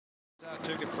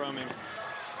Took it from him.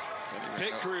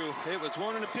 Pit crew. It was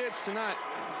one in the pits tonight.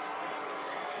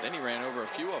 Then he ran over a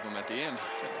few of them at the end.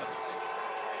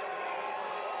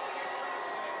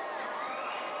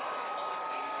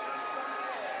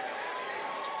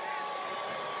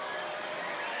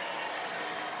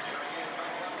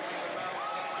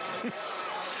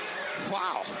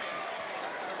 Wow.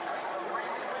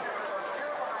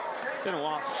 It's been a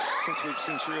while since we've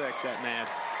seen Truex that mad.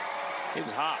 He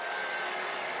was hot.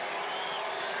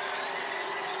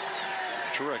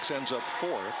 Truex ends up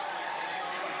 4th,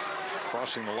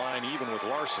 crossing the line even with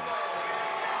Larson.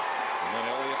 And then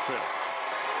Elliott 5th.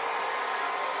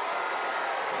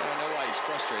 I don't know why he's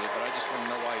frustrated, but I just want to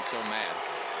know why he's so mad.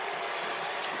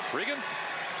 Regan?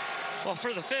 Well,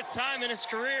 for the 5th time in his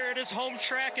career at his home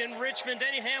track in Richmond,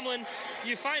 Denny Hamlin,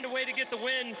 you find a way to get the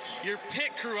win. Your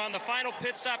pit crew on the final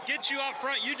pit stop gets you out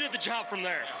front. You did the job from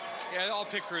there. Yeah, all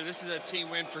pit crew. This is a team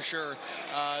win for sure.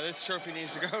 This trophy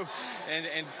needs to go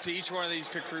and to each one of these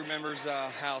pit crew members'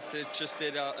 house. It just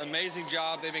did an amazing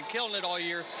job. They've been killing it all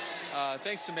year.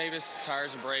 Thanks to Mavis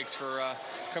Tires and Brakes for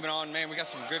coming on. Man, we got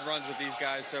some good runs with these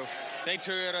guys. So thank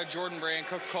Toyota, Jordan Brand,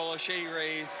 Coca-Cola, Shady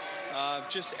Rays,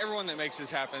 just everyone that makes this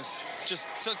happen. It's just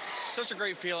such a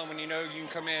great feeling when you know you can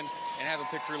come in and have a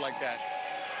pit crew like that.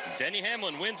 Denny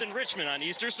Hamlin wins in Richmond on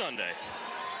Easter Sunday.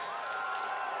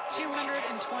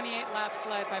 228 laps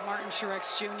led by Martin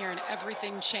Truex Jr. and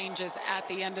everything changes at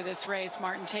the end of this race.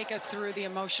 Martin, take us through the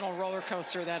emotional roller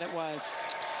coaster that it was.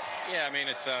 Yeah, I mean,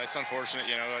 it's unfortunate,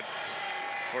 you know.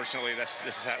 Fortunately, this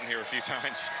has happened here a few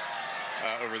times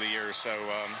over the years. So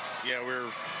yeah, we're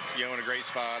in a great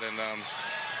spot and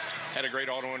had a great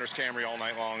auto owners Camry all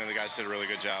night long, and the guys did a really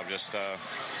good job. Just got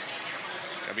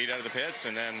beat out of the pits,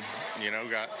 and then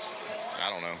got, I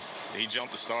don't know, he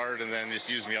jumped the start and then just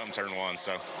used me up in turn 1.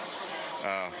 So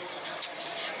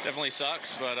definitely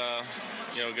sucks, but a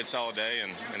good solid day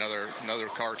and another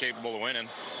car capable of winning.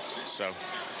 So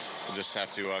we'll just have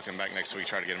to come back next week,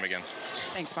 try to get him again.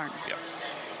 Thanks, Martin. Yep.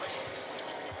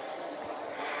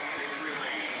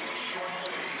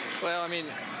 Well, I mean,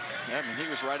 he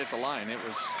was right at the line. It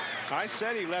was. I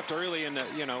said he left early in the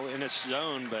in its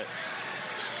zone, but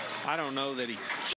I don't know that he